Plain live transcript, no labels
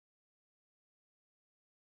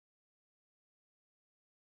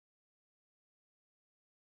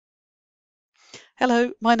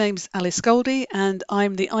Hello, my name's Alice Goldie and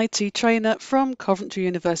I'm the IT trainer from Coventry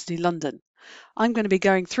University, London. I'm going to be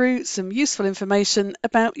going through some useful information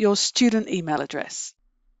about your student email address.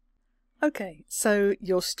 Okay, so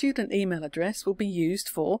your student email address will be used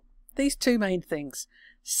for these two main things: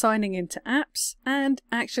 signing into apps and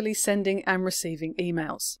actually sending and receiving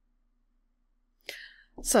emails.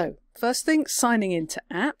 So, first thing, signing into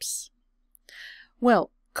apps.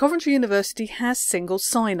 Well, Coventry University has single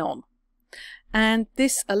sign-on, and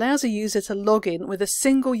this allows a user to log in with a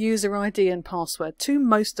single user ID and password to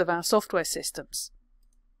most of our software systems.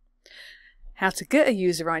 How to get a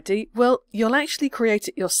user ID? Well, you'll actually create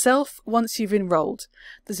it yourself once you've enrolled.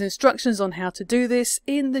 There's instructions on how to do this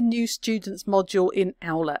in the New Students module in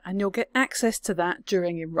Aula, and you'll get access to that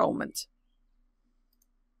during enrolment.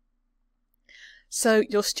 So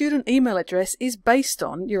your student email address is based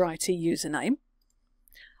on your IT username.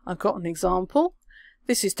 I've got an example.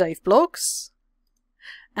 This is Dave Bloggs,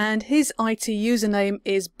 and his IT username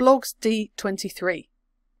is blogsd23.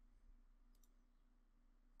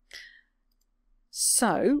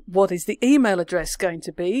 So, what is the email address going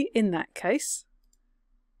to be in that case?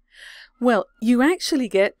 Well, you actually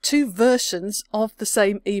get two versions of the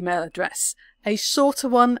same email address, a shorter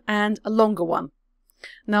one and a longer one.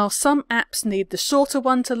 Now, some apps need the shorter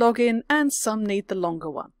one to log in and some need the longer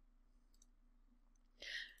one.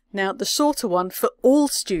 Now, the shorter one for all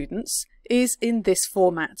students is in this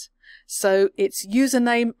format. So it's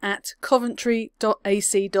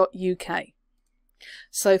username@coventry.ac.uk.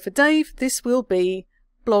 So for Dave, this will be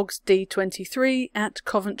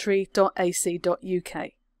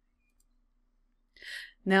blogsd23@coventry.ac.uk.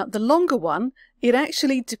 Now, the longer one, it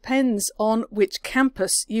actually depends on which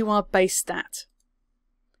campus you are based at.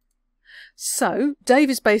 So, Dave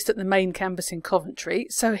is based at the main campus in Coventry,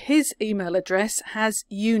 so his email address has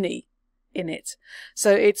uni in it.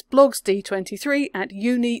 So it's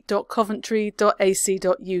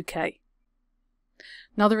blogsd23@uni.coventry.ac.uk.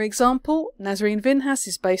 Another example, Nazreen Vinhas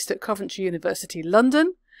is based at Coventry University,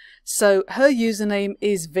 London, so her username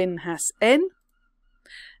is vinhasn,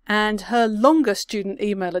 and her longer student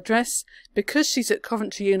email address, because she's at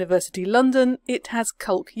Coventry University, London, it has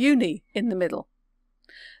calcuni in the middle.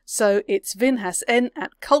 So it's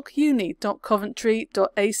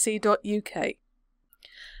vinhasn@calcuni.coventry.ac.uk.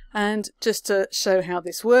 And just to show how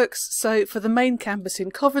this works, so for the main campus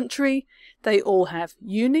in Coventry, they all have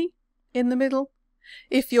uni in the middle.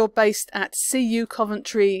 If you're based at CU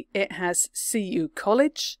Coventry, it has CU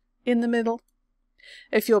College in the middle.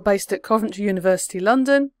 If you're based at Coventry University,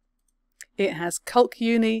 London, it has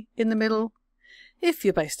calcuni in the middle. If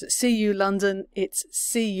you're based at CU London, it's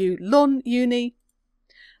CU Lon Uni.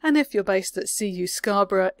 And if you're based at CU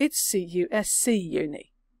Scarborough, it's CUSC Uni.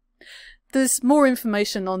 There's more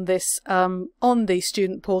information on this on the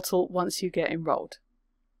student portal once you get enrolled.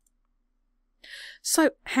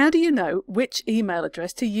 So how do you know which email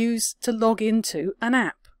address to use to log into an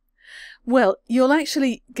app? Well, you'll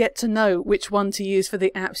actually get to know which one to use for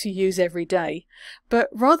the apps you use every day, but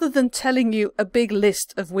rather than telling you a big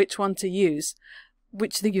list of which one to use,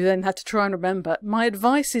 which you then had to try and remember, my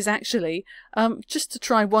advice is actually just to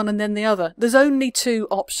try one and then the other. There's only two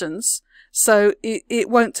options, so it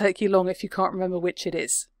won't take you long if you can't remember which it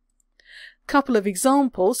is. Couple of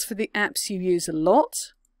examples for the apps you use a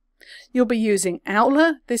lot. You'll be using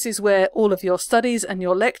Aula. This is where all of your studies and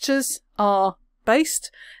your lectures are based,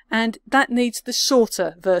 and that needs the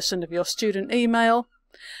shorter version of your student email.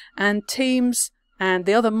 And Teams and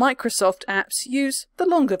the other Microsoft apps use the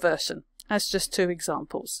longer version, as just two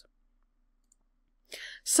examples.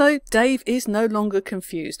 So Dave is no longer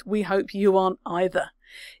confused. We hope you aren't either.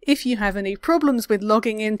 If you have any problems with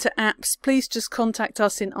logging into apps, please just contact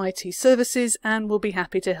us in IT services and we'll be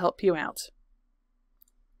happy to help you out.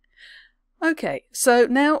 Okay, so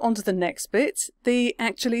now on to the next bit, the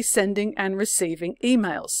actually sending and receiving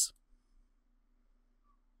emails.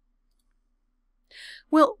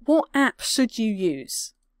 Well, what app should you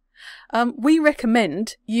use? We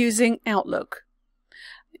recommend using Outlook.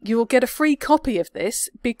 You will get a free copy of this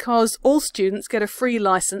because all students get a free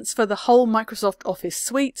license for the whole Microsoft Office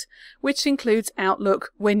suite, which includes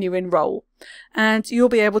Outlook when you enroll. And you'll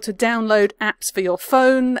be able to download apps for your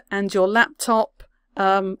phone and your laptop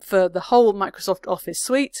for the whole Microsoft Office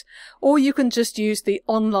suite, or you can just use the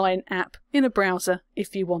online app in a browser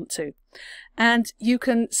if you want to. And you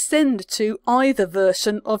can send to either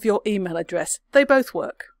version of your email address. They both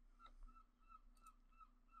work.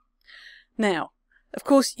 Now, of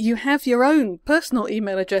course, you have your own personal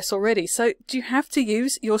email address already, so do you have to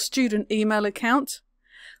use your student email account?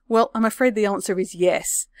 Well, I'm afraid the answer is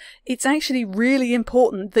yes. It's actually really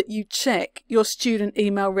important that you check your student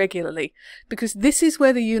email regularly, because this is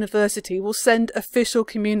where the university will send official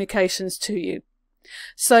communications to you.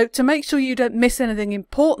 So to make sure you don't miss anything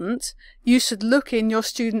important, you should look in your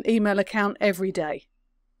student email account every day.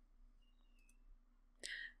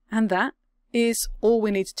 And that is all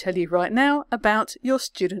we need to tell you right now about your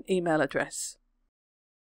student email address.